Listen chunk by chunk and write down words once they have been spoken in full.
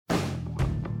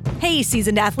Hey,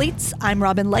 seasoned athletes. I'm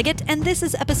Robin Leggett, and this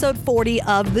is episode 40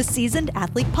 of the Seasoned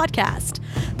Athlete Podcast.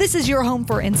 This is your home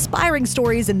for inspiring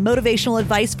stories and motivational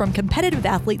advice from competitive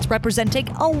athletes representing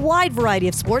a wide variety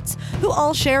of sports who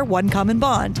all share one common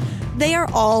bond. They are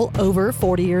all over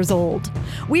 40 years old.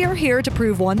 We are here to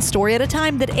prove one story at a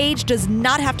time that age does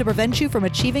not have to prevent you from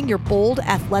achieving your bold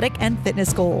athletic and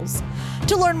fitness goals.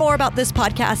 To learn more about this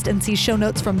podcast and see show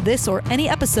notes from this or any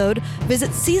episode, visit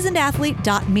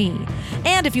seasonedathlete.me.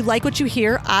 And if you like what you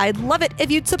hear, I'd love it if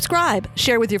you'd subscribe,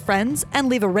 share with your friends, and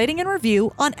leave a rating and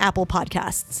review on Apple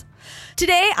Podcasts.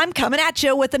 Today, I'm coming at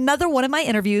you with another one of my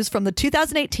interviews from the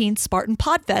 2018 Spartan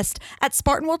Podfest at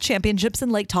Spartan World Championships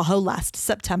in Lake Tahoe last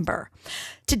September.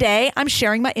 Today, I'm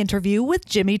sharing my interview with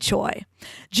Jimmy Choi.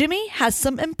 Jimmy has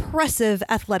some impressive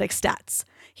athletic stats.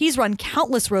 He's run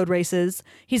countless road races,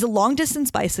 he's a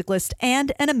long-distance bicyclist,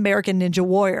 and an American Ninja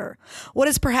Warrior. What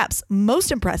is perhaps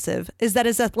most impressive is that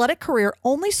his athletic career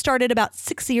only started about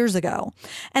 6 years ago,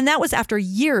 and that was after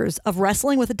years of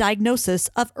wrestling with a diagnosis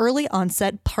of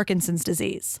early-onset Parkinson's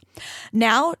disease.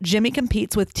 Now, Jimmy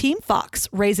competes with Team Fox,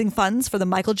 raising funds for the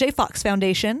Michael J. Fox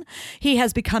Foundation. He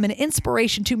has become an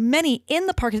inspiration to many in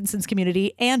the Parkinson's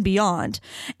community and beyond,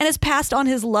 and has passed on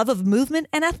his love of movement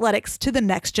and athletics to the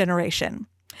next generation.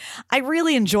 I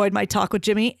really enjoyed my talk with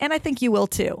Jimmy, and I think you will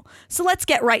too. So let's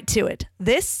get right to it.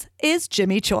 This is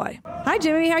Jimmy Choi. Hi,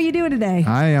 Jimmy. How are you doing today?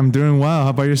 Hi, I'm doing well. How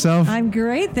about yourself? I'm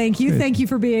great. Thank you. Thank you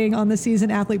for being on the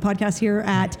Seasoned Athlete Podcast here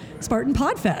at Spartan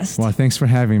Podfest. Well, thanks for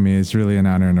having me. It's really an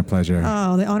honor and a pleasure.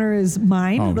 Oh, the honor is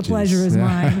mine. Oh, the geez. pleasure is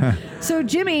mine. So,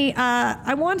 Jimmy,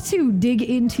 I want to dig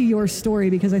into your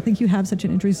story because I think you have such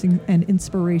an interesting and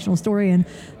inspirational story, and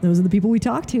those are the people we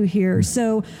talk to here.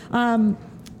 So,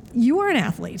 you are an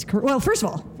athlete. Well, first of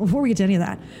all, before we get to any of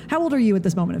that, how old are you at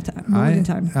this moment of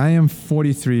time? I am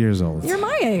 43 years old. You're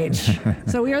my age.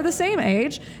 So we are the same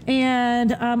age.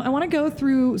 And I want to go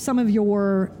through some of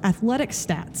your athletic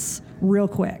stats real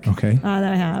quick. Okay. That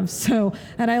I have. So,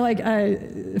 and I like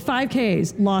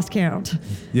 5Ks, lost count.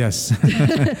 Yes.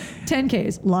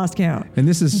 10Ks, lost count. And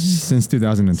this is since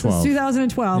 2012. Since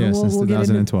 2012. Yes, since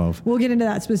 2012. We'll get into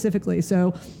that specifically.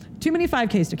 So, too many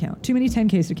 5Ks to count, too many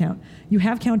 10Ks to count. You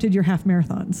have counted your half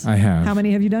marathons. I have. How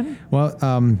many have you done? Well,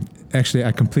 actually,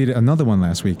 I completed another one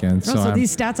last weekend. So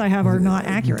these stats I have are not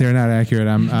accurate. They're not accurate.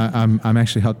 I'm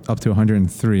actually up to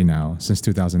 103 now since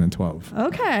 2012.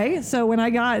 Okay, so when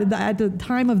I got at the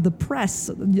time of the press,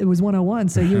 it was 101.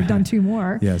 So you've done two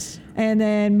more. Yes. And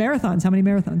then marathons. How many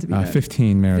marathons have you done?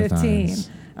 15 marathons.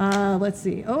 15. Let's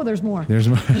see. Oh, there's more. There's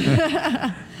more.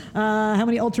 How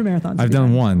many ultra marathons? I've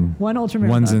done one. One ultra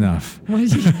marathon.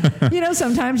 One's enough.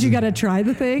 Sometimes you got to try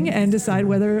the thing and decide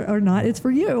whether or not it's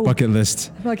for you. Bucket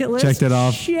list. Checked it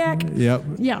off. Check. Yep.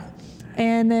 Yeah.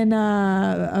 And then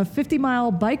a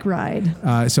 50-mile bike ride.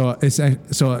 So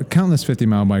countless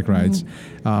 50-mile bike rides.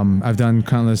 Mm-hmm. I've done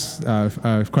countless,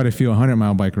 quite a few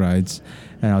 100-mile bike rides,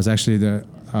 and I was actually the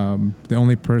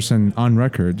only person on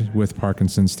record with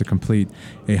Parkinson's to complete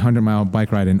a 100-mile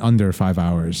bike ride in under 5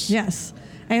 hours. Yes.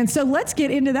 And so let's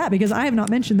get into that because I have not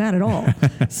mentioned that at all.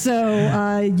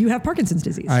 So you have Parkinson's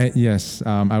disease. Yes.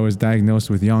 I was diagnosed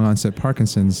with young onset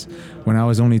Parkinson's when I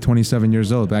was only 27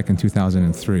 years old back in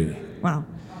 2003. Wow.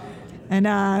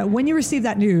 And when you received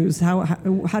that news, how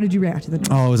did you react to the news?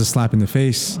 Oh, it was a slap in the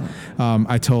face.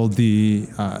 I told the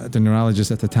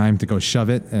neurologist at the time to go shove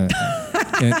it.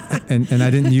 And I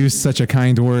didn't use such a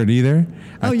kind word either.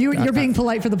 Oh, you're being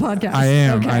polite for the podcast. I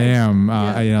am. Okay. I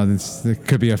am. It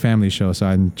could be a family show, so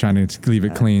I'm trying to leave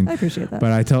it clean. I appreciate that.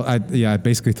 But I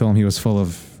basically told him he was full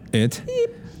of it. Beep.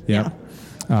 Yep.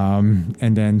 Yeah.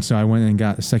 And then so I went and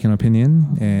got a second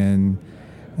opinion, and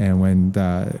when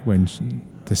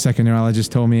the second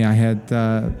neurologist told me I had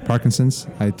Parkinson's,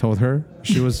 I told her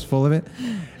she was full of it.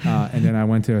 And then I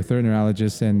went to a third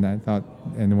neurologist, and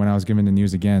when I was given the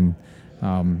news again,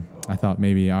 I thought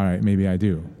maybe I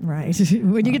do. Right.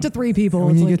 When you get to three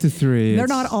people, get to three, they're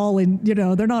not all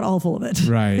they're not all full of it.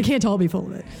 Right. They can't all be full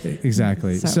of it.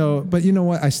 Exactly. So but you know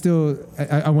what? I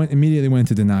immediately went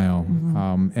into denial,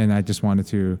 mm-hmm. And I just wanted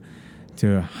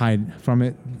to hide from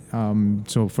it.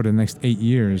 So for the next 8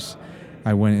 years,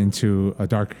 I went into a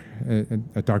dark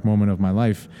moment of my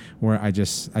life where I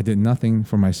did nothing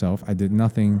for myself. I did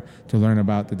nothing to learn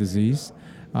about the disease,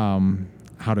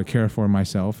 how to care for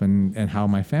myself, and how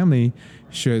my family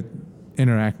should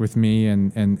interact with me,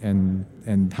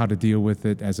 and how to deal with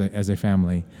it as a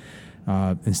family.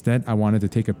 Instead, I wanted to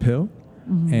take a pill.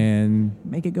 Mm-hmm. And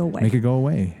make it go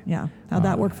away. Yeah. How'd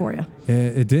that work for you?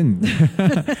 It didn't.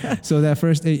 So that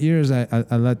first 8 years, I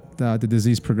let the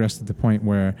disease progress to the point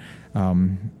where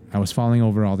I was falling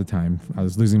over all the time. I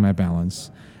was losing my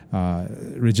balance.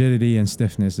 rigidity and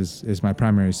stiffness is my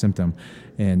primary symptom,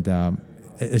 and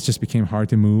it just became hard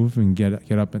to move and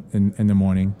get up in the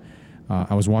morning.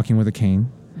 I was walking with a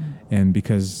cane, and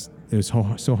because it was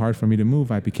so hard for me to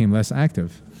move, I became less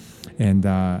active, and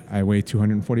I weighed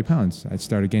 240 pounds. I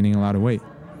started gaining a lot of weight.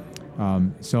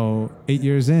 So 8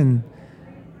 years in,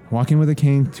 walking with a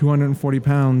cane, 240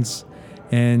 pounds.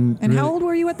 And really, how old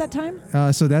were you at that time?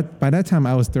 So by that time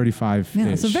I was 35.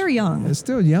 Yeah, so very young.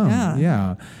 Still young.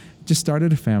 Yeah. Just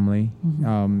started a family.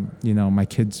 My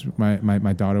kids,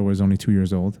 my daughter was only 2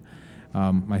 years old.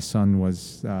 My son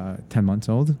was 10 months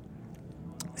old.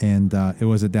 And it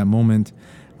was at that moment,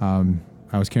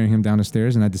 I was carrying him down the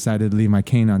stairs, and I decided to leave my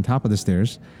cane on top of the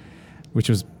stairs, which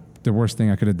was the worst thing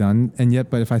I could have done. And yet,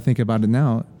 but if I think about it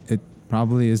now, it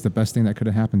probably is the best thing that could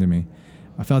have happened to me.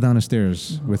 I fell down the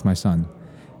stairs with my son.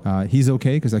 He's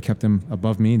okay because I kept him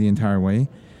above me the entire way.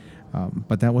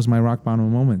 But that was my rock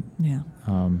bottom moment. Yeah.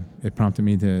 It prompted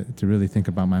me to really think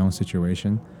about my own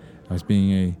situation. I was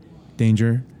being a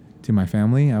danger to my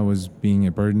family. I was being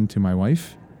a burden to my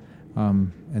wife.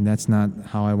 And that's not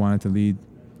how I wanted to lead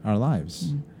our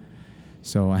lives.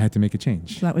 So I had to make a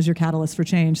change. So that was your catalyst for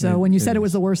change. So when you said it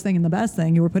was the worst thing and the best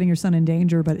thing, you were putting your son in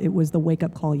danger, but it was the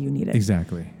wake-up call you needed.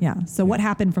 Exactly. Yeah. So what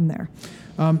happened from there?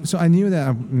 So I knew that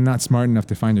I'm not smart enough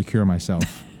to find a cure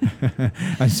myself.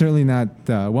 I'm certainly not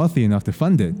wealthy enough to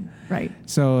fund it. Right.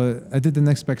 So I did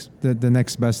the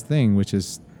next best thing, which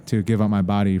is to give up my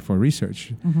body for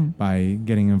research by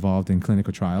getting involved in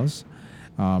clinical trials.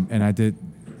 And I did,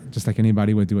 just like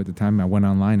anybody would do at the time, I went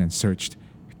online and searched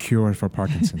cure for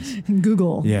Parkinson's.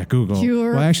 Google. Yeah, Google.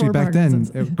 Cure well, actually, for back Parkinson's.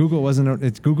 then, Google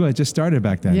wasn't. Google had just started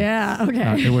back then. Yeah.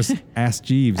 Okay. It was Ask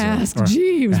Jeeves. Ask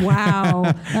Jeeves.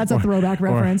 Wow, that's a throwback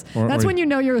reference. That's when you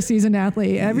know you're a seasoned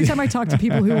athlete. Every time I talk to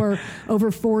people who are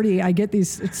over 40, I get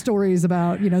these stories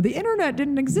about the internet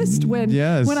didn't exist when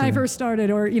I first started,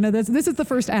 or this is the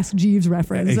first Ask Jeeves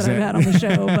reference that I've had on the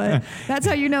show. But that's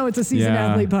how you know it's a seasoned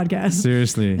athlete podcast.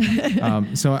 Seriously.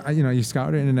 So you scour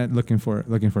the internet looking for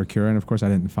a cure, and of course I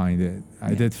didn't find it.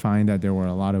 I did find that there were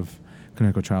a lot of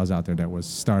clinical trials out there that was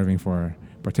starving for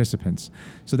participants.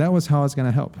 So that was how I was going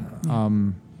to help.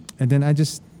 And then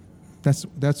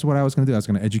that's what I was going to do. I was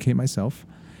going to educate myself,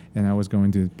 and I was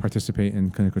going to participate in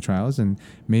clinical trials, and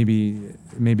maybe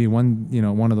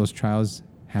one of those trials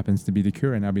happens to be the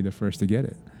cure, and I'll be the first to get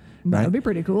it. That right? would be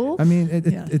pretty cool. I mean,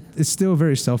 it's still a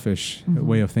very selfish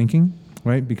way of thinking,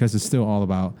 right? Because it's still all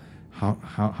about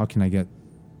how can I get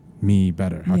me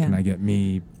better? How can I get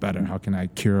me better? How can I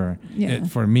cure it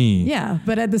for me? Yeah,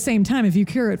 but at the same time, if you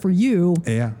cure it for you,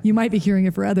 you might be curing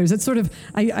it for others. It's sort of,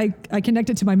 I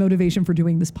connect it to my motivation for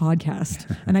doing this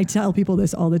podcast. And I tell people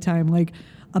this all the time, like,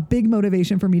 a big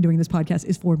motivation for me doing this podcast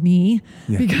is for me,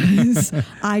 because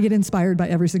I get inspired by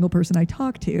every single person I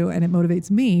talk to, and it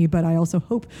motivates me, but I also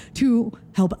hope to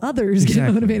help others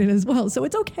get motivated as well. So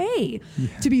it's okay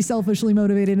to be selfishly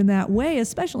motivated in that way,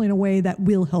 especially in a way that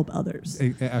will help others.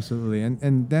 Absolutely.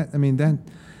 And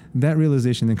that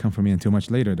realization didn't come for me until much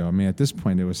later, though. I mean, at this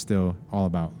point, it was still all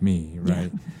about me,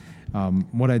 right?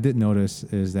 What I did notice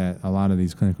is that a lot of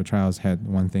these clinical trials had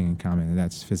one thing in common, and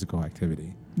that's physical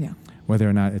activity. Yeah. Whether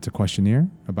or not it's a questionnaire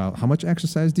about how much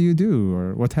exercise do you do,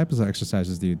 or what types of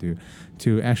exercises do you do,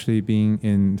 to actually being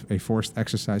in a forced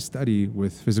exercise study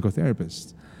with physical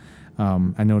therapists.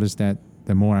 I noticed that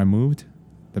the more I moved,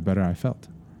 the better I felt.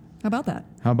 How about that?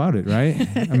 How about it, right?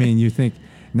 I mean, you think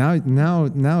now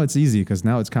it's easy because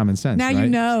now it's common sense. Now right? you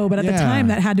know, but at the time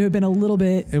that had to have been a little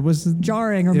bit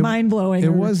jarring or mind-blowing.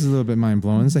 It was a little bit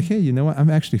mind-blowing. It's like, hey, you know what? I'm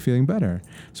actually feeling better.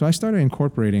 So I started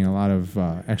incorporating a lot of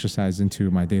exercise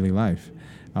into my daily life.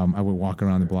 I would walk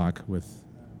around the block with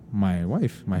my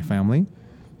wife, my family.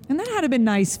 And that had to have been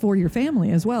nice for your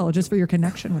family as well, just for your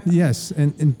connection with them. Yes,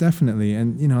 and definitely.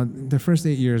 And, the first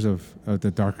 8 years of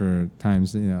the darker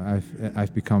times,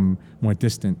 I've become more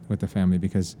distant with the family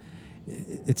because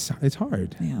it's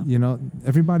hard. Yeah.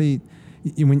 Everybody,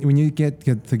 when you get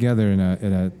together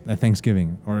at a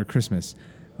Thanksgiving or a Christmas,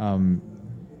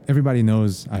 everybody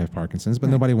knows I have Parkinson's, but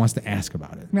nobody wants to ask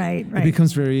about it. Right. It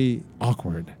becomes very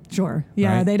awkward. Sure.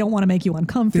 Yeah. Right? They don't want to make you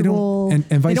uncomfortable. And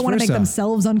vice versa. They don't want to make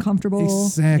themselves uncomfortable.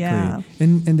 Exactly. Yeah.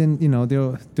 And then,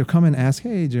 they'll come and ask,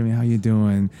 hey, Jimmy, how you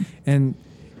doing? And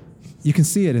you can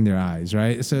see it in their eyes,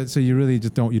 right? So you really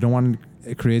just don't want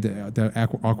to create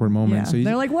the awkward moment. Yeah. So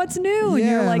they're like, what's new? And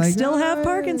you're like still have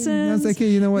Parkinson's. I was like, hey,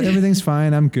 you know what? Everything's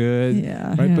fine. I'm good. Yeah.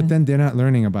 Right. Yeah. But then they're not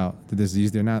learning about the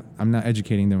disease. I'm not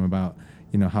educating them about,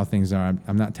 how things are.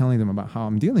 I'm not telling them about how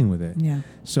I'm dealing with it. Yeah.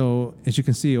 So as you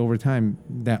can see over time,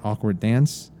 that awkward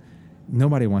dance,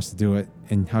 nobody wants to do it,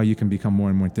 and how you can become more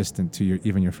and more distant to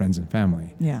even your friends and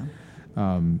family. Yeah.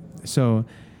 So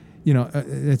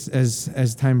it's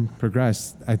as time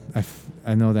progressed,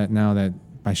 I know that now that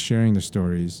by sharing the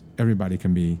stories, everybody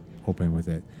can be open with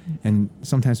it. And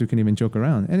sometimes we can even joke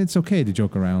around. And it's okay to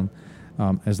joke around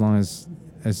as long as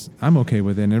I'm okay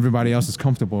with it and everybody else is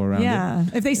comfortable around it. Yeah.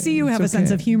 If they see you have a okay.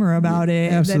 sense of humor about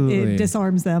it, Absolutely. that it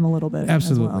disarms them a little bit.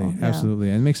 Absolutely. As well. Absolutely.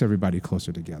 And it makes everybody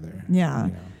closer together. Yeah.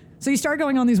 You know. So you start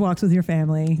going on these walks with your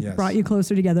family, Yes. brought you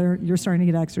closer together. You're starting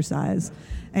to get exercise.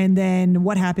 And then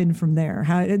what happened from there?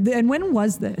 And when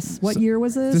was this? What year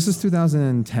was this? This is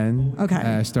 2010. Okay.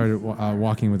 I started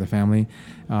walking with a family.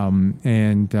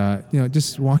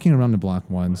 Just walking around the block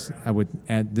once, I would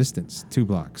add distance, 2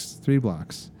 blocks, 3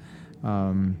 blocks.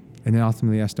 And then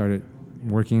ultimately I started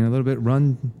working a little bit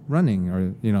running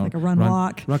or, like a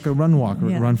walk. Like a run walk,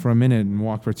 Yeah. run for a minute and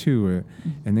walk for 2.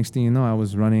 And next thing you know, I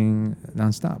was running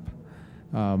nonstop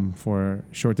for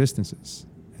short distances.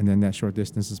 And then that short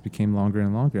distances became longer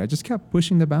and longer. I just kept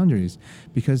pushing the boundaries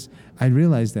because I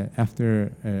realized that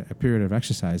after a period of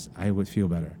exercise, I would feel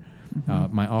better.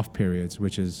 My off periods,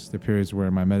 which is the periods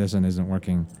where my medicine isn't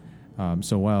working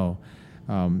so well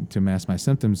to mask my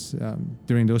symptoms,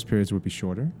 during those periods would be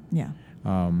shorter. Yeah.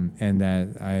 And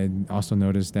that I also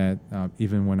noticed that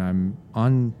even when I'm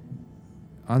on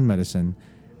medicine,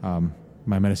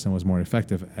 my medicine was more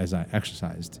effective as I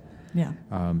exercised. Yeah.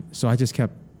 So I just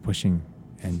kept pushing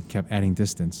and kept adding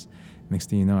distance.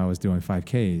 Next thing you know, I was doing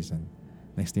 5Ks, and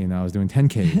next thing you know, I was doing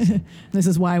 10Ks. This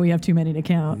is why we have too many to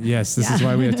count. Yes, this is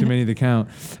why we have too many to count.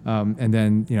 And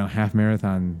then half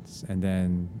marathons, and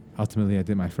then ultimately I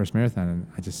did my first marathon, and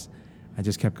I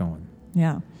just kept going.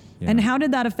 Yeah. Yeah. And how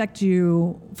did that affect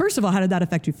you? First of all, how did that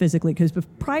affect you physically? Because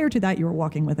prior to that, you were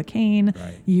walking with a cane.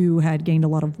 Right. You had gained a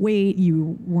lot of weight.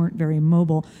 You weren't very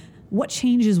mobile. What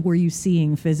changes were you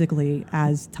seeing physically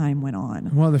as time went on?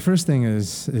 Well, the first thing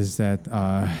is that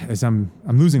as I'm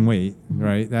losing weight,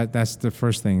 right? That's the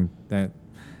first thing that.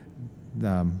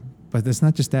 But it's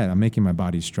not just that. I'm making my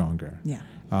body stronger. Yeah.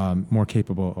 More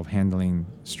capable of handling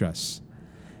stress,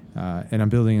 and I'm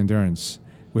building endurance.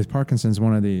 With Parkinson's,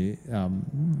 one of the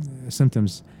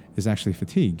symptoms is actually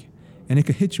fatigue. And it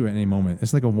could hit you at any moment.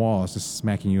 It's like a wall. It's just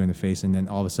smacking you in the face, and then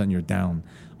all of a sudden you're down.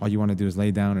 All you want to do is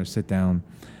lay down or sit down.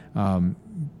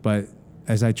 But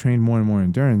as I trained more and more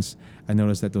endurance, I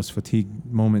noticed that those fatigue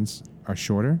moments are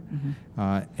shorter,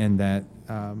 and that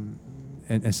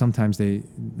and sometimes it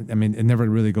never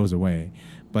really goes away.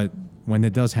 But when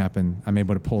it does happen, I'm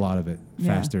able to pull out of it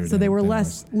faster. So they were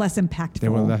less impactful. They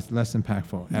were less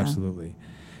impactful. Yeah. Absolutely.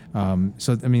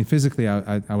 Physically,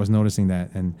 I was noticing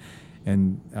that, and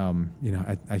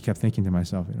I kept thinking to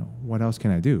myself, what else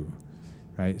can I do,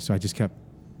 right? So I just kept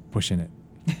pushing it.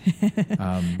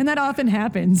 And that often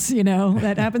happens,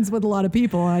 that happens with a lot of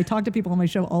people. I talk to people on my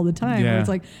show all the time where it's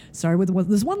like, start with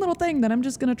this one little thing that I'm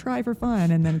just going to try for fun.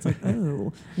 And then it's like,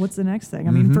 oh, what's the next thing?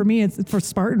 I mean, for me, it's for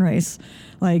Spartan Race.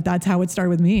 Like that's how it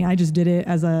started with me. I just did it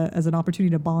as an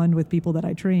opportunity to bond with people that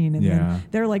I train. And then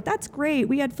they're like, that's great.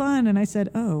 We had fun. And I said,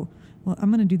 oh, well,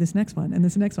 I'm going to do this next one and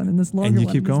this next one and this longer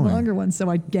one. Keep going. This longer one. So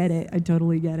I get it. I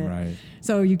totally get it. Right.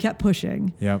 So you kept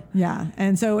pushing. Yep. Yeah.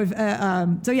 And so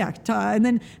and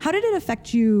then how did it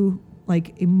affect you,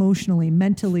 like emotionally,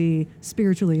 mentally,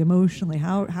 spiritually, emotionally?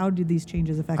 How did these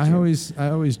changes affect you? I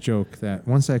always joke that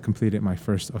once I completed my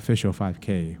first official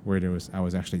 5K, where I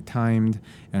was actually timed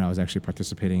and I was actually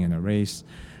participating in a race,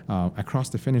 I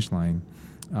crossed the finish line,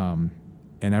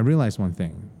 and I realized one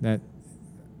thing that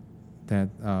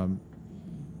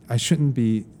I shouldn't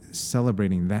be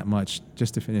celebrating that much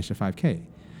just to finish a 5K,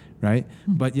 right?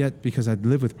 But yet, because I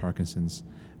live with Parkinson's,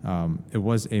 it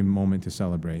was a moment to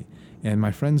celebrate. And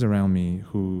my friends around me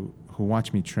who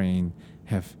watch me train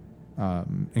have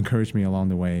encouraged me along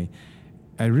the way.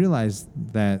 I realized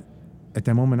that at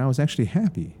that moment I was actually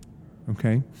happy,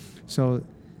 okay? So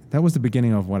that was the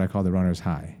beginning of what I call the runner's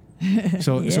high.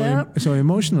 So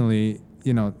emotionally,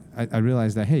 I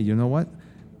realized that, hey, you know what?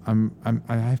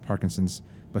 I have Parkinson's,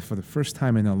 but for the first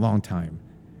time in a long time,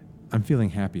 I'm feeling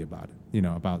happy about it,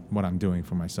 about what I'm doing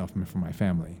for myself and for my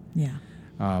family. Yeah.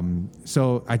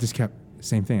 So I just kept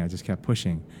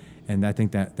pushing. And I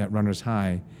think that runner's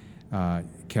high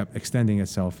kept extending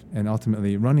itself, and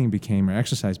ultimately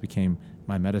exercise became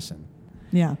my medicine.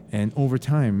 Yeah. And over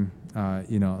time, a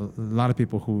lot of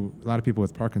people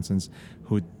with Parkinson's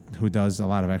who does a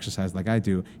lot of exercise like I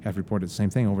do have reported the same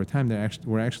thing. Over time,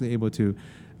 we're actually able to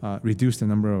reduce the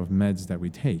number of meds that we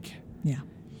take. Yeah.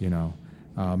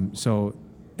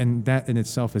 And that in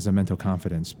itself is a mental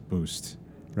confidence boost.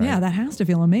 Right? Yeah, that has to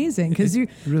feel amazing because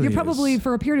you're probably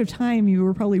for a period of time you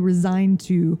were probably resigned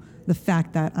to the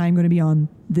fact that I'm going to be on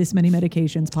this many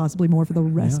medications, possibly more for the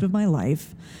rest of my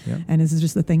life, and this is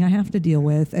just the thing I have to deal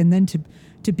with. And then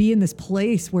to be in this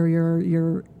place where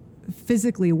you're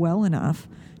physically well enough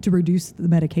to reduce the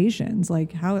medications.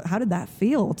 Like how did that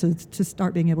feel to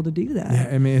start being able to do that?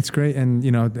 Yeah, I mean, it's great. And,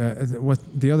 what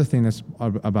the other thing that's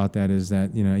about that is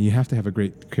that, you have to have a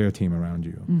great care team around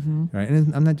you, right?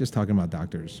 And I'm not just talking about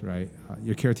doctors, right?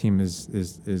 Your care team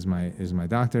is my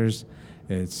doctors,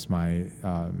 it's my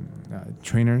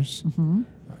trainers,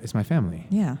 it's my family.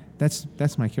 Yeah.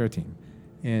 That's my care team.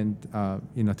 And,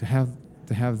 to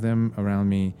have them around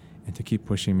me and to keep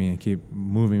pushing me and keep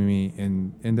moving me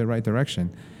in the right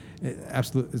direction,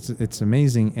 it's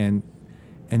amazing. And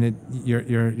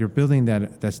you're building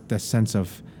that sense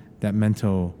of that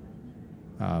mental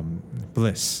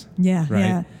bliss. Yeah, right?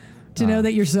 yeah. To know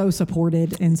that you're so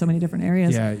supported in so many different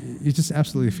areas. Yeah, you just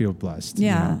absolutely feel blessed.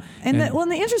 Yeah. And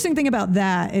the interesting thing about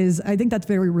that is I think that's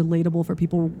very relatable for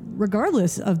people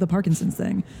regardless of the Parkinson's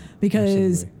thing,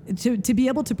 because to be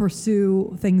able to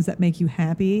pursue things that make you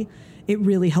happy, it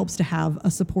really helps to have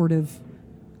a supportive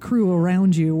crew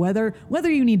around you, whether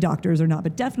you need doctors or not,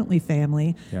 but definitely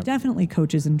family, definitely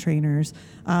coaches and trainers.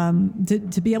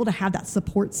 To be able to have that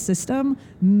support system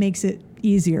makes it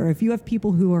easier. If you have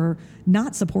people who are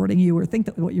not supporting you or think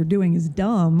that what you're doing is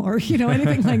dumb or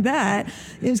anything like that,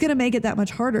 it's going to make it that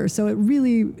much harder. So it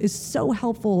really is so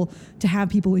helpful to have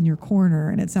people in your corner,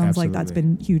 and it sounds like that's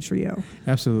been huge for you.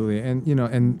 Absolutely. And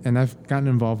and I've gotten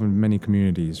involved in many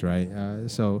communities, right?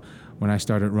 So when I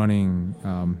started running,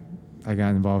 I got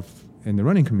involved in the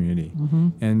running community,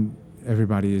 and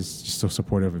everybody is just so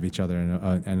supportive of each other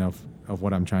and of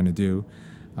what I'm trying to do.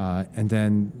 And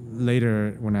then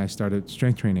later, when I started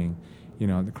strength training,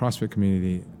 the CrossFit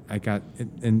community, I got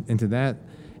into that,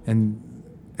 and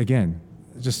again,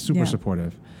 just super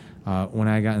supportive. When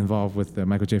I got involved with the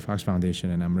Michael J. Fox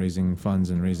Foundation and I'm raising funds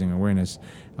and raising awareness,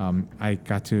 I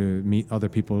got to meet other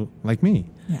people like me,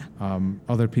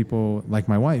 other people like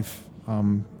my wife,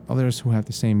 others who have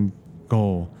the same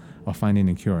goal of finding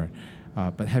a cure.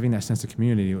 But having that sense of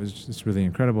community was just really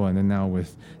incredible. And then now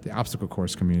with the obstacle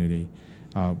course community,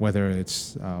 whether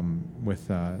it's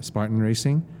with Spartan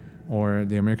Racing or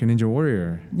the American Ninja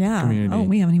Warrior community. Oh,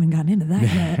 we haven't even gotten into that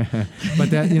yet. But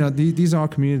that these are all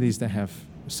communities that have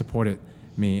supported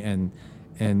me,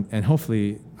 and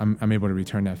hopefully I'm able to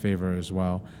return that favor as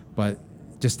well. But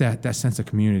just that sense of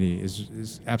community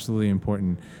is absolutely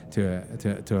important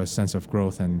to a sense of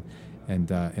growth and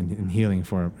healing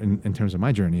in terms of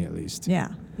my journey, at least.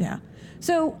 Yeah.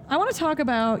 So I want to talk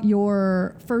about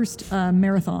your first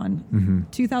marathon,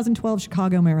 2012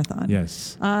 Chicago Marathon.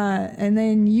 Yes. And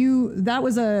then that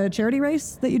was a charity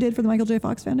race that you did for the Michael J.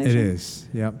 Fox Foundation? It is,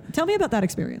 yep. Tell me about that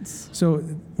experience. So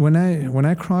when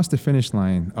I crossed the finish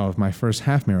line of my first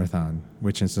half marathon,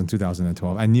 which is in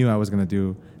 2012, I knew I wanted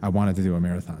to do a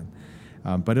marathon.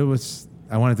 But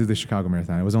I wanted to do the Chicago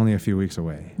Marathon. It was only a few weeks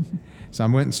away. So I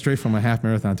went straight from a half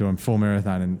marathon to a full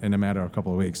marathon in a matter of a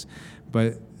couple of weeks.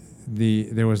 But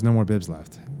there was no more bibs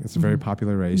left. It's a very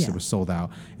popular race. It was sold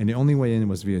out. And the only way in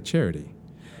was via charity.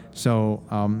 So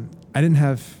I didn't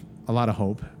have a lot of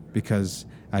hope because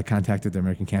I contacted the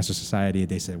American Cancer Society.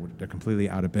 They said they're completely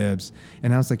out of bibs.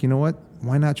 And I was like, you know what?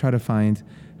 Why not try to find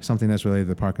something that's related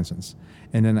to Parkinson's?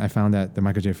 And then I found that the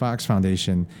Michael J. Fox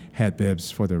Foundation had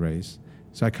bibs for the race.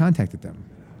 So I contacted them.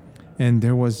 And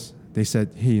they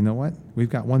said, hey, you know what? We've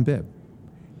got one bib.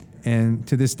 And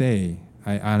to this day,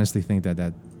 I honestly think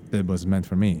that bib was meant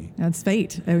for me. That's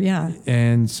fate. Oh, yeah.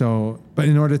 And so, but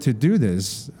in order to do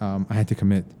this, I had to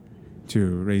commit to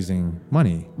raising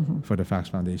money for the Fox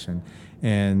Foundation.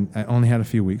 And I only had a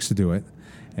few weeks to do it.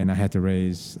 And I had to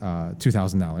raise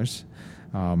 $2,000.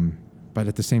 But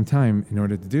at the same time, in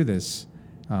order to do this,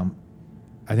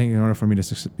 I think in order for me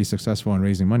to be successful in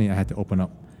raising money, I had to open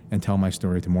up and tell my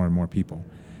story to more and more people.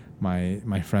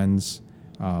 My friends,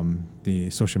 the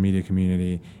social media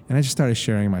community, and I just started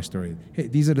sharing my story. Hey,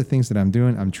 these are the things that I'm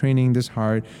doing. I'm training this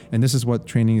hard, and this is what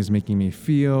training is making me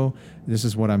feel. This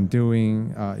is what I'm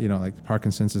doing. Like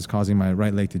Parkinson's is causing my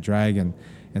right leg to drag, and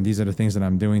these are the things that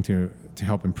I'm doing to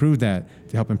help improve that,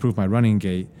 to help improve my running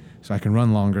gait, so I can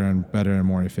run longer and better and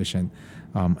more efficient.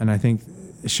 And I think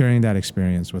sharing that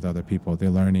experience with other people, they're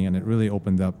learning, and it really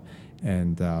opened up,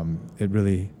 and it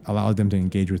really allowed them to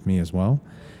engage with me as well.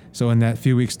 So in that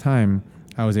few weeks' time,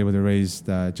 I was able to raise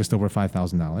just over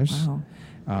 $5,000.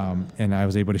 Wow. And I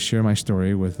was able to share my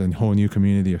story with a whole new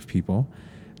community of people.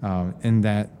 And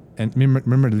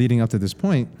remember, leading up to this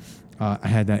point, I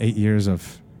had that 8 years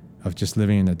of just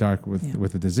living in the dark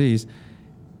with the disease.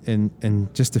 In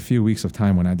just a few weeks of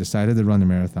time, when I decided to run the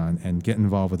marathon and get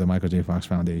involved with the Michael J. Fox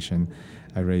Foundation,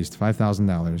 I raised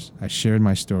 $5,000. I shared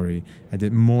my story. I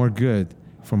did more good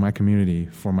for my community,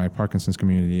 for my Parkinson's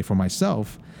community, for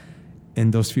myself.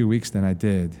 in those few weeks than I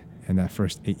did in that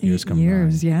first 8 years 8 combined.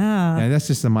 years, yeah. And that's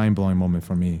just a mind-blowing moment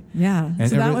for me. Yeah. And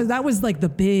So that was like the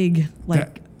big,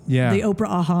 like yeah. the Oprah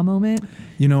aha moment.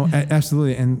 You know,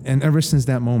 absolutely. And ever since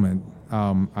that moment,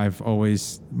 I've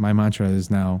always, my mantra is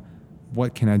now,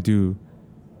 what can I do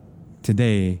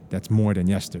today that's more than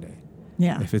yesterday?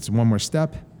 Yeah. If it's one more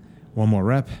step, one more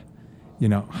rep, you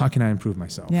know, how can I improve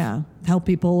myself? Yeah. Help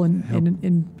people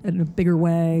in a bigger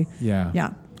way. Yeah.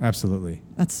 Yeah. Absolutely.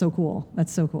 That's so cool.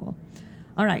 That's so cool.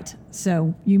 All right.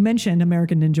 So you mentioned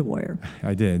American Ninja Warrior.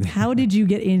 I did. How did you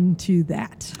get into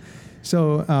that?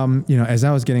 So, you know, as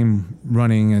I was getting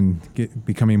running and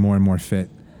becoming more and more fit,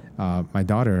 my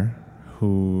daughter,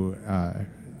 who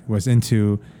was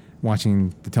into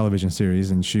watching the television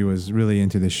series, and she was really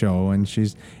into the show, and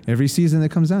she's every season that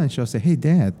comes on, she'll say, "Hey,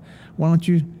 Dad, why don't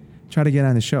you try to get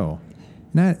on the show?"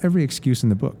 Not every excuse in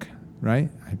the book, right?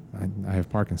 I have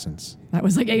Parkinson's. That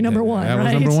was like number one, that right?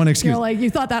 was number one excuse. You're like, you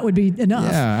thought that would be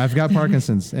enough. Yeah, I've got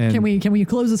Parkinson's. And Can we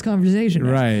close this conversation?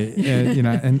 right. And, you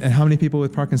know, and how many people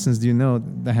with Parkinson's do you know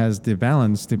that has the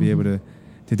balance to be able to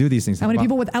do these things? How many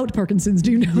people without Parkinson's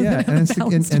do you know that have the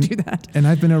balance to do that? And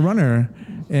I've been a runner,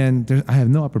 and I have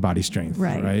no upper body strength.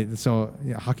 Right. So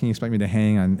how can you expect me to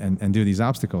hang on and do these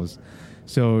obstacles?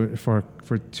 So for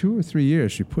 2 or 3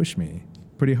 years, she pushed me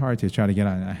pretty hard to try to get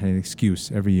on. I had an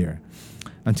excuse every year.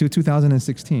 Until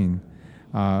 2016,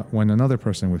 when another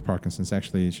person with Parkinson's,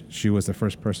 actually, she was the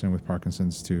first person with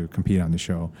Parkinson's to compete on the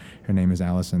show. Her name is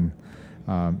Allison.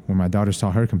 When my daughter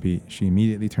saw her compete, she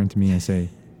immediately turned to me and say,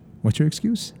 "What's your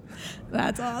excuse?"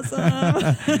 That's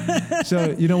awesome.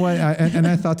 So, you know what?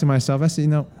 I thought to myself, I said, you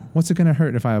know, what's it going to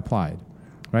hurt if I applied?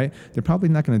 Right? They're probably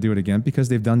not going to do it again because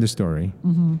they've done the story,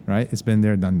 right? It's been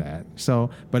there, done that. So,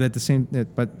 but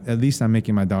at least I'm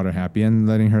making my daughter happy and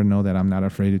letting her know that I'm not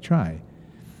afraid to try.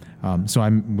 So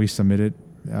we submitted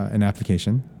an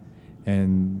application,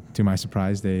 and to my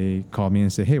surprise, they called me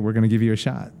and said, "Hey, we're going to give you a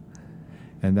shot."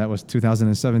 And that was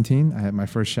 2017. I had my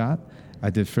first shot. I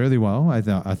did fairly well, I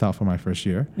thought, for my first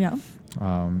year. Yeah.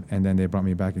 And then they brought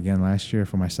me back again last year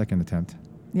for my second attempt.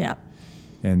 Yeah.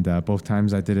 And both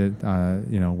times I did it,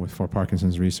 you know, for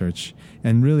Parkinson's research.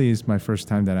 And really, it's my first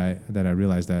time that I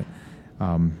realized that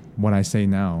what I say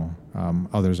now,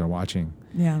 others are watching.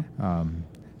 Yeah.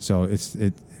 So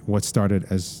what started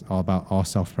as all about all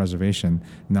self-preservation.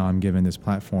 Now I'm given this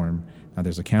platform. Now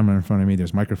there's a camera in front of me.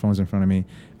 There's microphones in front of me.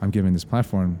 I'm given this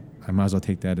platform. I might as well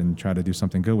take that and try to do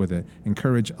something good with it.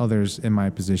 Encourage others in my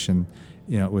position,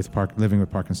 you know, living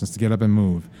with Parkinson's, to get up and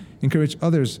move. Encourage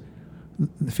others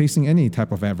facing any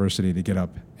type of adversity to get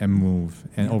up and move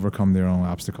and overcome their own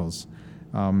obstacles.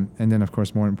 And then, of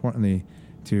course, more importantly,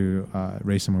 to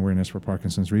raise some awareness for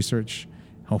Parkinson's research,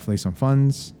 hopefully some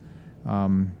funds,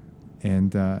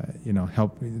 and you know,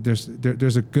 help. There's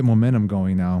a good momentum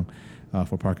going now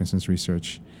for Parkinson's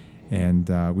research, and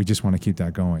we just want to keep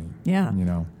that going. Yeah. You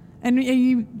know.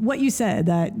 And what you said,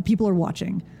 that people are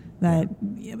watching,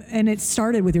 and it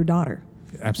started with your daughter.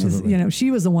 Absolutely. You know, she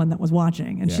was the one that was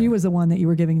watching, and Yeah. she was the one that you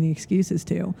were giving the excuses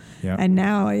to. Yeah. And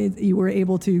now you were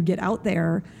able to get out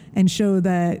there and show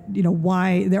that, you know,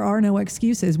 why there are no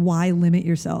excuses. Why limit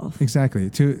yourself?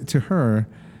 Exactly. To her,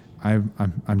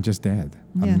 I'm just Dad.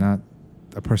 Yeah. I'm not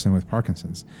a person with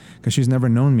Parkinson's, because she's never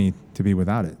known me to be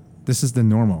without it. This is the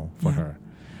normal for her,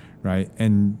 right?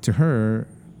 And to her,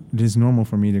 it is normal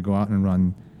for me to go out and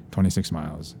run 26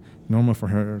 miles. Normal for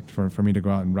her, for me to go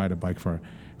out and ride a bike for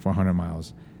 100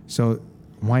 miles. So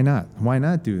why not? Why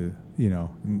not do, you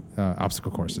know,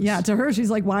 obstacle courses? Yeah, to her,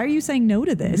 she's like, why are you saying no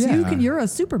to this? Yeah. You're a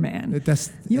Superman.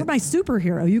 You're my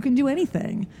superhero. You can do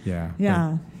anything. Yeah.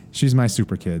 Yeah. She's my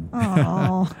super kid.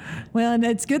 Oh, well, and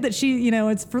it's good that she, you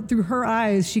know, through her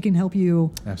eyes, she can help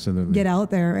you Absolutely get out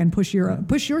there and push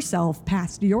yourself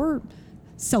past your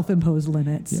self-imposed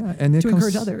limits and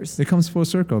encourage others. It comes full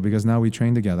circle, because now we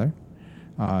train together,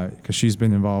 because she's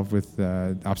been involved with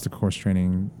obstacle course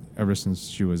training ever since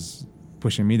she was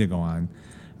pushing me to go on.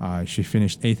 She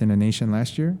finished 8th in the nation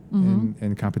last year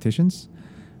in competitions.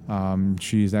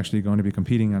 She's actually going to be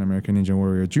competing on American Ninja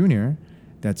Warrior Junior.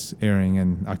 That's airing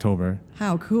in October.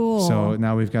 How cool. So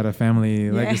now we've got a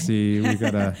family legacy. We've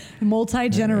got a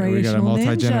multi-generational we got a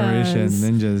multi-generation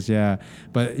ninjas. Yeah.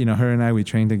 But, you know, her and I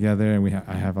train together, and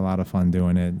I have a lot of fun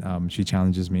doing it. She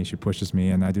challenges me, she pushes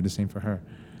me, and I do the same for her.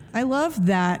 I love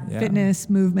that fitness,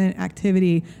 movement,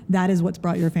 activity. That is what's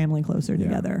brought your family closer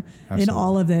together in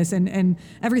all of this. And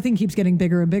everything keeps getting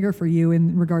bigger and bigger for you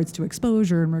in regards to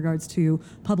exposure, in regards to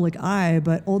public eye.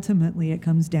 But ultimately, it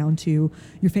comes down to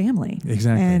your family.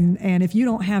 Exactly. And if you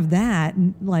don't have that,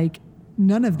 like,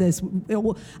 none of this,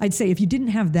 I'd say if you didn't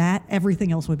have that,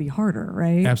 everything else would be harder,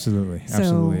 right? Absolutely.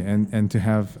 And to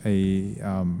have a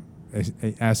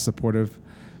as supportive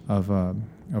of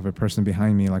a person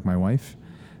behind me like my wife.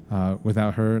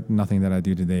 Without her, nothing that I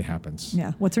do today happens.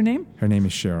 Yeah. What's her name? Her name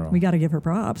is Cheryl. We got to give her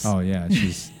props. Oh yeah,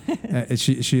 she's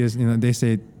she is.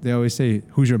 They always say,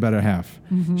 "Who's your better half?"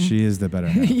 Mm-hmm. She is the better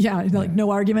half. Yeah, like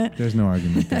no argument. There's no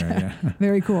argument there. Yeah.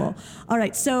 Very cool. All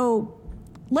right, so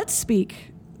let's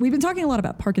speak. We've been talking a lot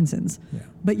about Parkinson's,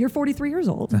 but you're 43 years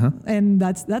old, and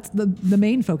that's the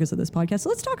main focus of this podcast. So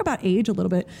let's talk about age a little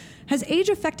bit. Has age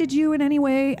affected you in any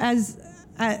way as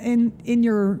in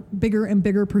your bigger and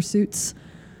bigger pursuits?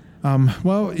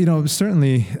 Well,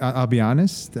 certainly, I'll be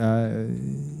honest,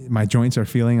 my joints are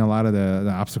feeling a lot of the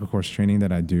obstacle course training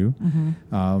that I do.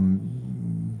 Mm-hmm.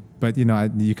 But,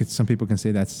 some people can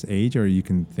say that's age, or you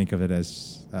can think of it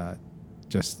as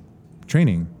just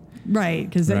training. Right,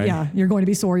 because you're going to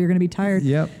be sore, you're going to be tired.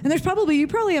 Yep. And you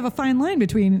probably have a fine line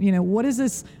between, what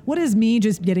is me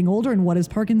just getting older and what is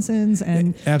Parkinson's?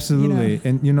 And absolutely.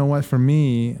 And you know what, for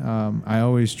me, I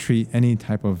always treat any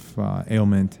type of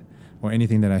ailment or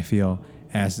anything that I feel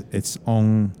as its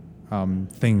own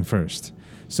thing first.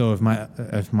 So if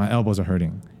my elbows are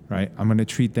hurting, right, I'm going to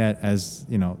treat that as,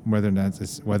 whether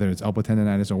it's elbow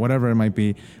tendonitis or whatever it might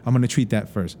be, I'm going to treat that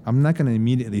first. I'm not going to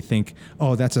immediately think,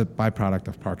 oh, that's a byproduct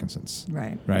of Parkinson's.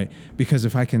 Right. Right. Because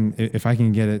if I can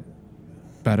get it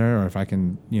better, or if I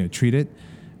can treat it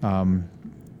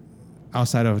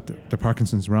outside of the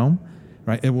Parkinson's realm,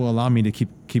 right, it will allow me to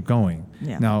keep going.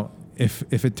 Yeah. Now, if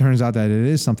it turns out that it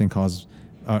is something caused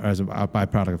as a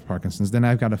byproduct of Parkinson's, then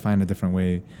I've got to find a different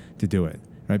way to do it,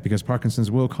 right? Because Parkinson's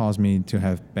will cause me to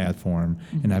have bad form,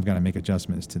 and I've got to make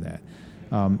adjustments to that.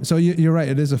 So you're right.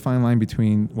 It is a fine line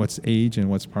between what's age and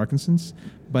what's Parkinson's.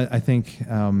 But I think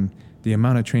the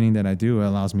amount of training that I do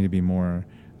allows me to be more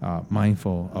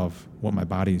mindful of what my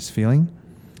body is feeling.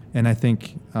 And I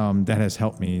think that has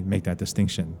helped me make that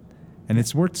distinction. And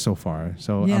it's worked so far.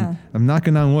 So I'm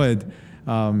knocking on wood.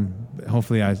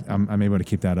 Hopefully I'm able to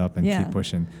keep that up and keep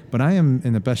pushing. But I am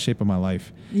in the best shape of my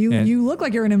life. You look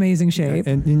like you're in amazing shape.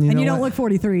 And you don't look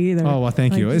 43 either. Oh, well,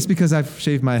 thank you. It's because I've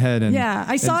shaved my head. And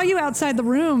I saw you outside the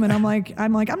room, and I'm like,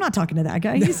 I'm not talking to that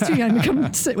guy. He's too young to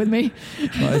come sit with me.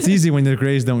 Well, it's easy when the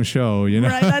grays don't show,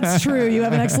 Right, that's true. You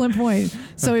have an excellent point.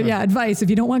 So advice, if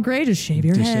you don't want gray, just shave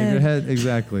your head. Just shave your head,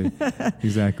 exactly.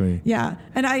 Exactly. Yeah,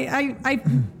 and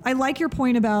I like your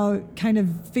point about kind of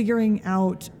figuring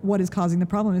out what is causing the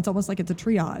problem. It's almost like it's a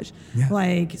triage. Yeah.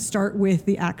 Like start with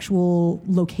the actual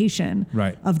location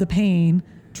of the pain,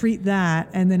 treat that,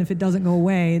 and then if it doesn't go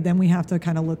away, then we have to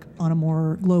kind of look on a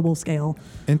more global scale.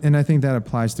 And I think that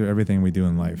applies to everything we do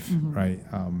in life, right?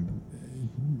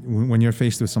 When you're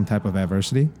faced with some type of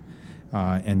adversity,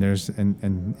 and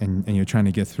you're trying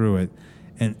to get through it,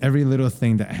 and every little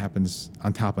thing that happens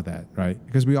on top of that, right?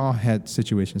 Because we all had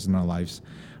situations in our lives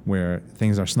where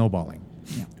things are snowballing,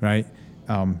 right?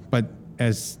 But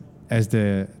as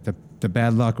the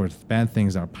bad luck or bad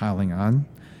things are piling on,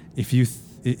 if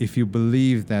you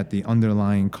believe that the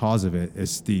underlying cause of it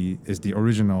is the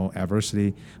original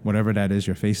adversity, whatever that is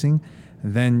you're facing,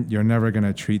 then you're never going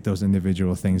to treat those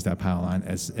individual things that pile on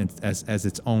as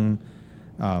its own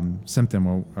symptom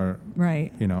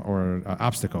or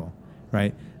obstacle,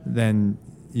 right? Then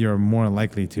you're more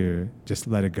likely to just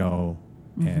let it go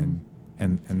and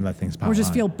let things pile on. Or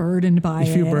just feel burdened by it.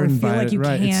 You feel burdened by like it, you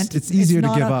right. can't. It's easier to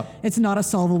give up. It's not a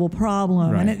solvable problem.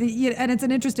 Right. And it's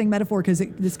an interesting metaphor because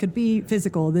this could be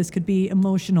physical, this could be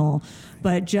emotional,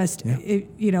 but just,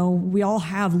 we all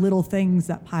have little things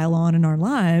that pile on in our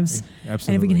lives. Absolutely.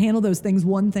 And if we can handle those things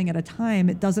one thing at a time,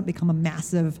 it doesn't become a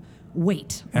massive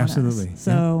weight on Absolutely.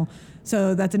 us.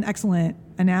 So that's an excellent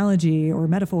analogy or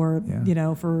metaphor,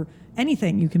 for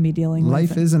anything you can be dealing with.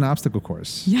 Life is an obstacle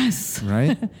course. Yes.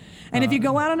 Right? And if you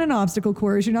go out on an obstacle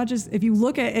course, you're not just, if you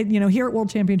look at it, here at World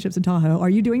Championships in Tahoe, are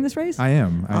you doing this race? I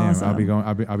am. Awesome.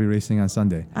 I'll be racing on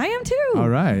Sunday. I am too. All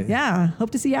right. Yeah.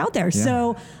 Hope to see you out there. Yeah.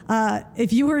 So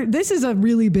this is a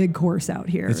really big course out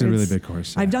here. It's a really big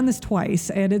course. Yeah. I've done this twice,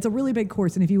 and it's a really big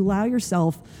course. And if you allow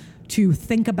yourself to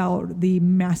think about the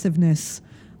massiveness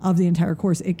of the entire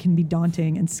course, it can be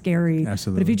daunting and scary.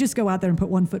 Absolutely. But if you just go out there and put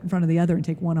one foot in front of the other and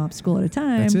take one obstacle at a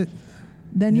time, that's it.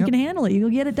 Then you can handle it. You'll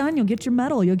get it done. You'll get your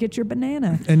medal. You'll get your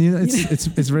banana. And it's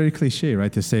very cliche,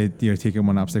 right, to say you're taking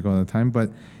one obstacle at a time.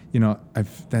 But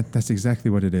that's exactly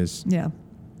what it is. Yeah,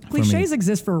 cliches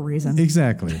exist for a reason.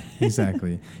 Exactly.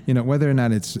 Whether or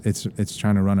not it's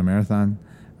trying to run a marathon,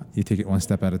 You take it one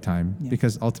step at a time, Yeah.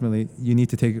 because ultimately you need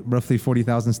to take roughly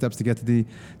 40,000 steps to get to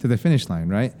the finish line,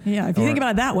 right? Yeah, if you think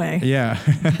about it that way. Yeah,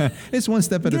 it's one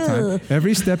step at a time. Ugh.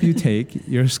 Every step you take,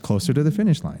 you're closer to the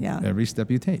finish line. Yeah. Every step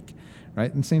you take,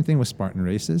 right? And same thing with Spartan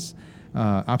races.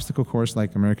 Obstacle course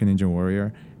like American Ninja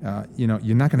Warrior,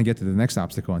 you're not going to get to the next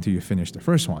obstacle until you finish the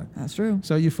first one. That's true.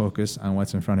 So you focus on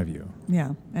what's in front of you.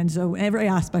 Yeah. And so every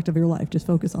aspect of your life, just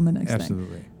focus on the next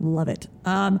Absolutely. thing. Love it.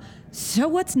 So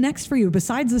what's next for you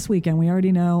besides this weekend? We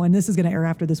already know, and this is going to air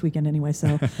after this weekend anyway.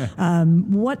 So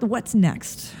what's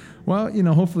next? Well,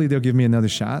 hopefully they'll give me another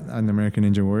shot on American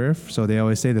Ninja Warrior. So they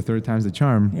always say the third time's the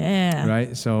charm. Yeah.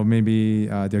 Right. So maybe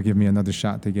they'll give me another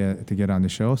shot to get on the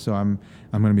show. So I'm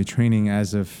going to be training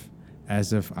as if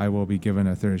I will be given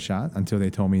a third shot until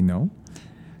they told me no.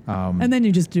 And then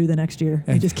you just do the next year.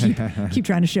 You just keep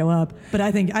trying to show up. But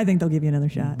I think they'll give you another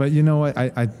shot. But you know what?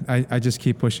 I just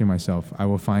keep pushing myself. I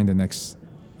will find the next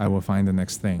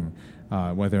thing,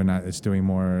 whether or not it's doing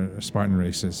more Spartan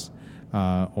races.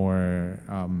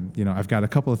 I've got a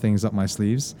couple of things up my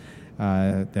sleeves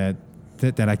that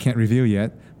I can't reveal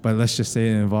yet, but let's just say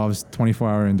it involves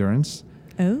 24-hour endurance.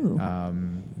 Oh.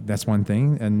 That's one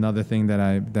thing. Another thing that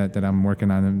I'm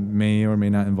working on may or may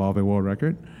not involve a world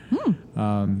record.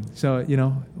 So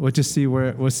we'll just see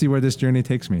where this journey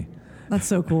takes me. That's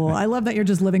so cool. I love that you're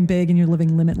just living big and you're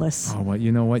living limitless. Oh, well,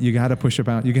 you know what? You got to push you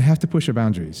have to push your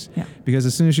boundaries. Yeah. Because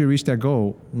as soon as you reach that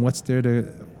goal,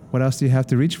 what else do you have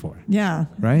to reach for? Yeah.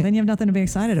 Right? Then you have nothing to be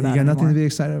excited about. You got nothing anymore. to be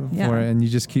excited Yeah. for, and you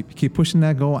just keep pushing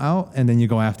that goal out, and then you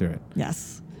go after it.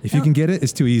 Yes. If you can get it,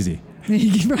 it's too easy.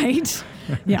 Right.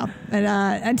 Yeah.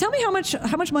 And tell me how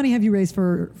much money have you raised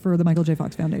for the Michael J.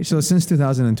 Fox Foundation? So since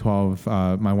 2012,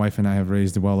 my wife and I have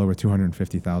raised well over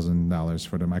 $250,000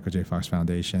 for the Michael J. Fox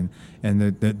Foundation, and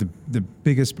the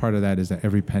biggest part of that is that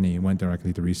every penny went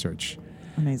directly to research.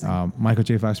 Amazing. Michael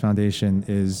J. Fox Foundation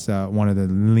is one of the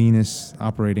leanest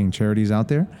operating charities out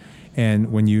there,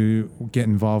 and when you get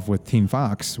involved with Team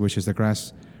Fox, which is the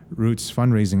grassroots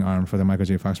fundraising arm for the Michael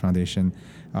J. Fox Foundation,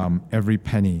 every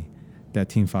penny that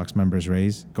Team Fox members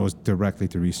raise goes directly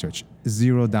to research.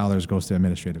 $0 goes to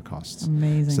administrative costs.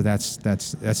 Amazing. So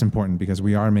that's important because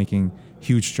we are making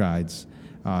huge strides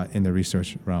in the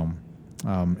research realm.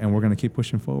 And we're going to keep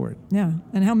pushing forward. Yeah.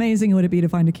 And how amazing would it be to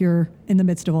find a cure in the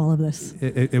midst of all of this?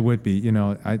 It would be.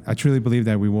 I truly believe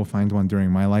that we will find one during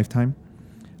my lifetime.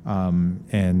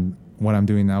 And what I'm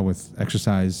doing now with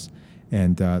exercise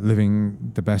and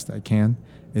living the best I can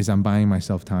is I'm buying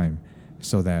myself time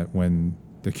so that when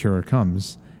the cure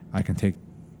comes, I can take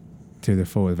to the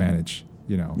full advantage,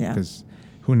 Yeah. because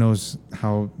who knows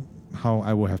how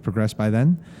I will have progressed by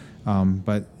then.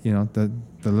 But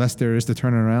the less there is to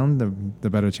turn around, the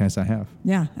better chance I have.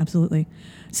 Yeah, absolutely.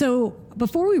 So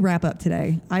before we wrap up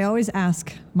today, I always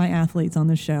ask my athletes on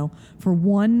this show for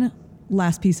one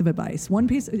last piece of advice.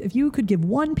 If you could give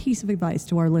one piece of advice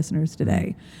to our listeners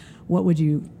today, what would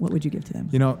you give to them?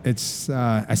 It's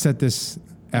I said this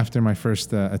after my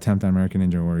first attempt on American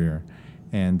Ninja Warrior,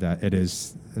 and it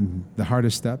is the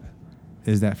hardest step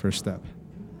is that first step.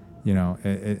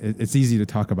 It's easy to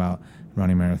talk about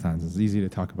running marathons. It's easy to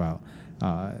talk about,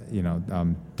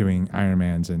 doing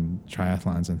Ironmans and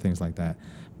triathlons and things like that.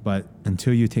 But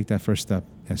until you take that first step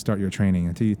and start your training,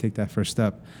 until you take that first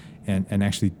step and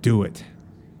actually do it,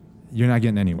 you're not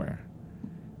getting anywhere.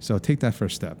 So take that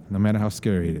first step, no matter how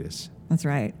scary it is. That's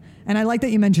right. And I like that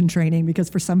you mentioned training because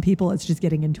for some people it's just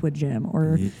getting into a gym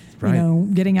or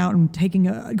Right. getting out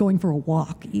and going for a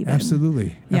walk even.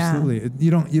 Absolutely. Yeah. Absolutely.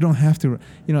 You don't have to,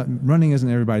 running isn't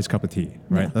everybody's cup of tea,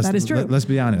 right? Yeah, that is true. Let's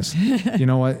be honest. You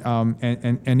know what?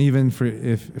 And even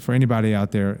for anybody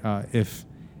out there, if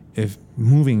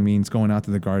moving means going out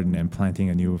to the garden and planting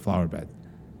a new flower bed,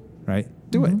 right?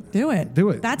 Do it. Do it. Do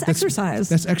it. That's exercise.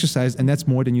 That's exercise, and that's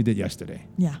more than you did yesterday.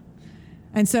 Yeah.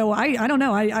 And so I don't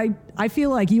know. I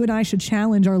feel like you and I should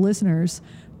challenge our listeners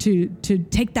to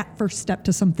take that first step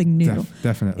to something new.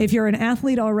 Definitely. If you're an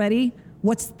athlete already,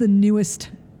 what's the newest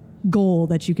goal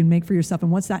that you can make for yourself?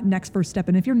 And what's that next first step?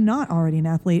 And if you're not already an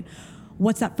athlete,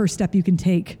 what's that first step you can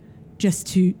take just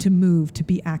to move, to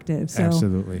be active? So,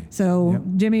 absolutely. So, Yep.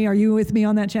 Jimmy, are you with me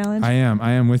on that challenge? I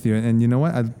am with you. And you know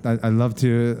what? I love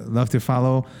to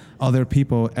follow other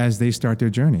people as they start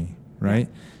their journey, right?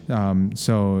 I'm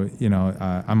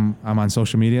on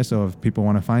social media, so if people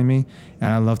want to find me,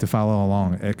 and I love to follow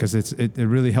along because it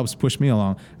really helps push me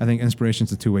along. I think inspiration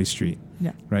is a two-way street.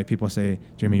 Yeah. Right? People say,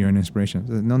 Jimmy, you're an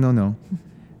inspiration. No.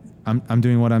 I'm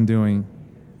doing what I'm doing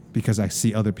because I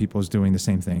see other people's doing the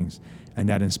same things, and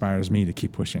that inspires me to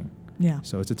keep pushing. Yeah.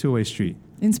 So it's a two-way street.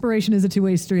 Inspiration is a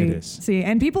two-way street. It is. See,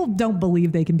 and people don't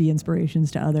believe they can be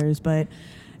inspirations to others, but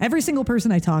every single person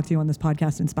I talk to on this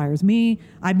podcast inspires me.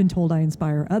 I've been told I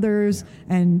inspire others.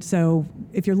 Yeah. And so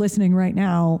if you're listening right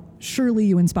now, surely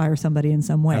you inspire somebody in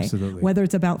some way. Absolutely. Whether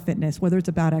it's about fitness, whether it's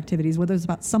about activities, whether it's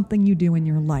about something you do in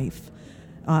your life.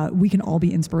 We can all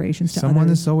be inspirations to Someone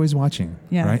others. is always watching,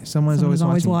 right? Someone is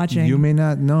always watching. You may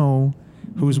not know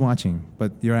who's watching,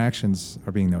 but your actions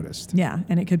are being noticed. Yeah,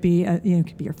 and it could be it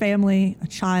could be your family, a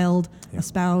child, a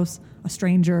spouse, a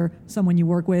stranger, someone you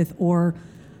work with, or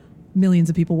millions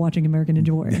of people watching American Ninja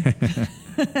Warrior.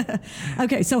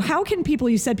 Okay, so how can people?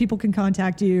 You said people can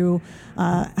contact you.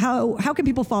 How can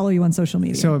people follow you on social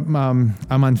media? So I'm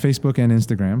on Facebook and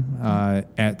Instagram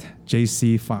at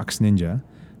JC Fox Ninja.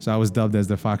 So I was dubbed as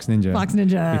the Fox Ninja. Fox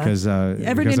Ninja. Because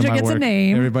every because ninja gets a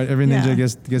name. Every ninja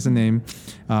gets a name.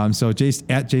 So at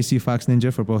JC Fox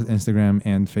Ninja for both Instagram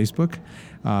and Facebook.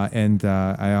 And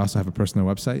I also have a personal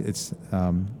website. It's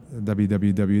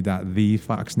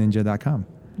www.thefoxninja.com.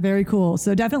 Very cool.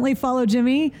 So definitely follow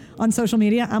Jimmy on social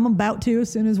media. I'm about to as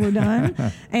soon as we're done.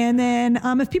 And then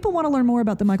if people want to learn more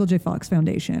about the Michael J. Fox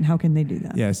Foundation, how can they do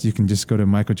that? Yes, you can just go to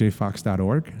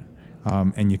michaeljfox.org.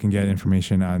 And you can get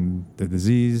information on the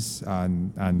disease,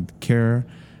 on care,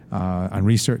 on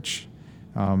research.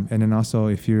 And then also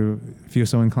if you feel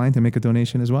so inclined to make a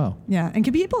donation as well. Yeah. And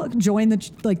can people join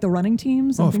the running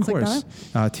teams and things like that?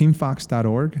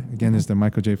 Teamfox.org, again, is the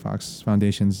Michael J. Fox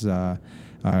Foundation's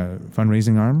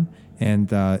fundraising arm.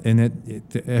 And in it,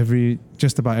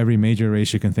 just about every major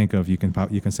race you can think of, you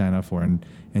can sign up for and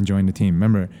join the team.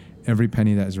 Remember, every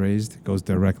penny that is raised goes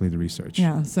directly to research.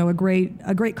 Yeah, so a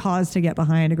great cause to get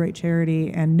behind, a great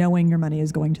charity, and knowing your money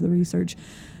is going to the research,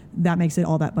 that makes it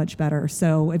all that much better.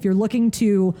 So if you're looking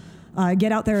to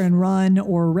get out there and run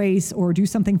or race or do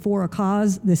something for a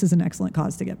cause, this is an excellent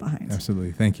cause to get behind.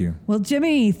 Absolutely. Thank you. Well,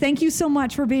 Jimmy, thank you so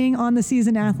much for being on the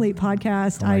Seasoned Athlete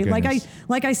podcast.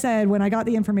 Like I said, when I got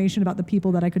the information about the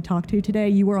people that I could talk to today,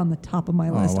 you were on the top of my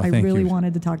list. Well, I really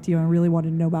wanted to talk to you. I really wanted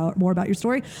to know more about your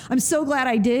story. I'm so glad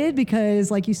I did because,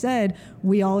 like you said,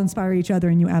 we all inspire each other,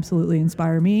 and you absolutely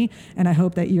inspire me. And I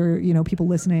hope that people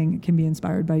listening can be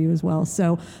inspired by you as well.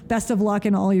 So best of luck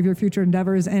in all of your future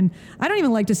endeavors. And I don't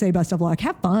even like to say best of luck.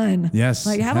 Have fun. Yes.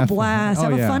 Have a blast.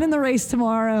 Have fun in the race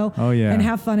tomorrow. Oh, yeah. And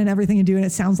have fun in everything you do. And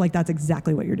it sounds like that's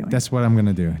exactly what you're doing. That's what I'm going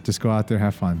to do. Just go out there,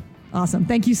 have fun. Awesome.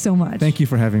 Thank you so much. Thank you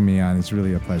for having me on. It's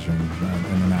really a pleasure and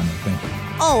an honor. Thank you.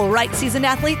 All right, seasoned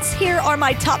athletes, here are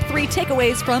my top 3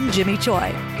 takeaways from Jimmy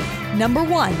Choi. Number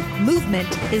 1,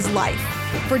 movement is life.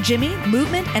 For Jimmy,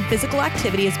 movement and physical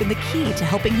activity has been the key to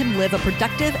helping him live a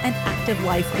productive and active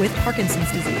life with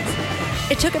Parkinson's disease.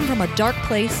 It took him from a dark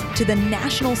place to the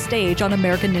national stage on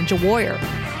American Ninja Warrior.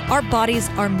 Our bodies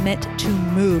are meant to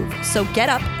move, so get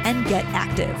up and get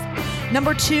active.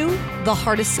 Number 2, the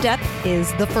hardest step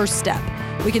is the first step.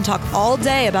 We can talk all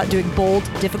day about doing bold,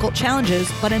 difficult challenges,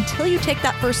 but until you take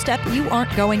that first step, you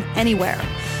aren't going anywhere.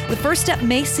 The first step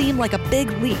may seem like a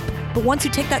big leap, but once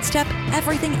you take that step,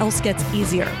 everything else gets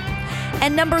easier.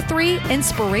 And number 3,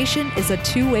 inspiration is a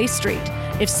two-way street.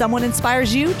 If someone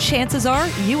inspires you, chances are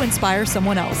you inspire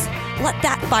someone else. Let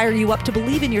that fire you up to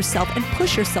believe in yourself and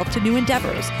push yourself to new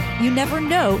endeavors. You never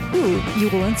know who you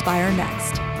will inspire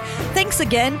next. Thanks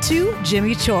again to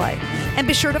Jimmy Choi. And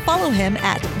be sure to follow him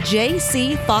at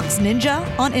JC Fox Ninja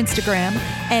on Instagram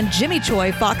and Jimmy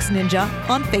Choi Fox Ninja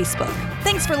on Facebook.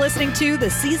 Thanks for listening to the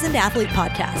Seasoned Athlete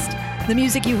Podcast. The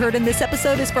music you heard in this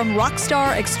episode is from rock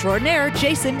star extraordinaire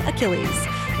Jason Achilles.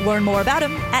 Learn more about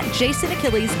him at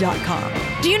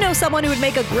jasonachilles.com. Do you know someone who would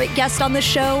make a great guest on this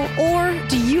show? Or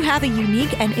do you have a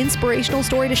unique and inspirational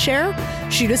story to share?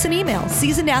 Shoot us an email,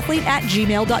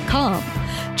 seasonedathlete@gmail.com.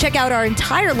 Check out our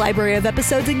entire library of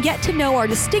episodes and get to know our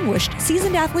distinguished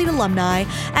Seasoned Athlete alumni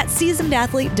at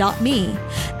seasonedathlete.me.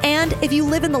 And if you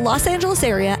live in the Los Angeles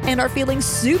area and are feeling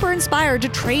super inspired to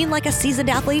train like a seasoned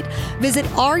athlete, visit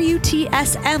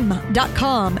rutsm.com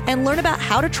and learn about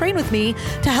how to train with me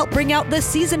to help bring out the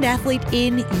seasoned athlete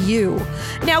in you.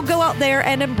 Now go out there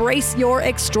and embrace your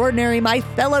extraordinary, my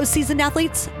fellow seasoned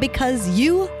athletes, because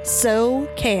you so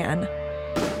can.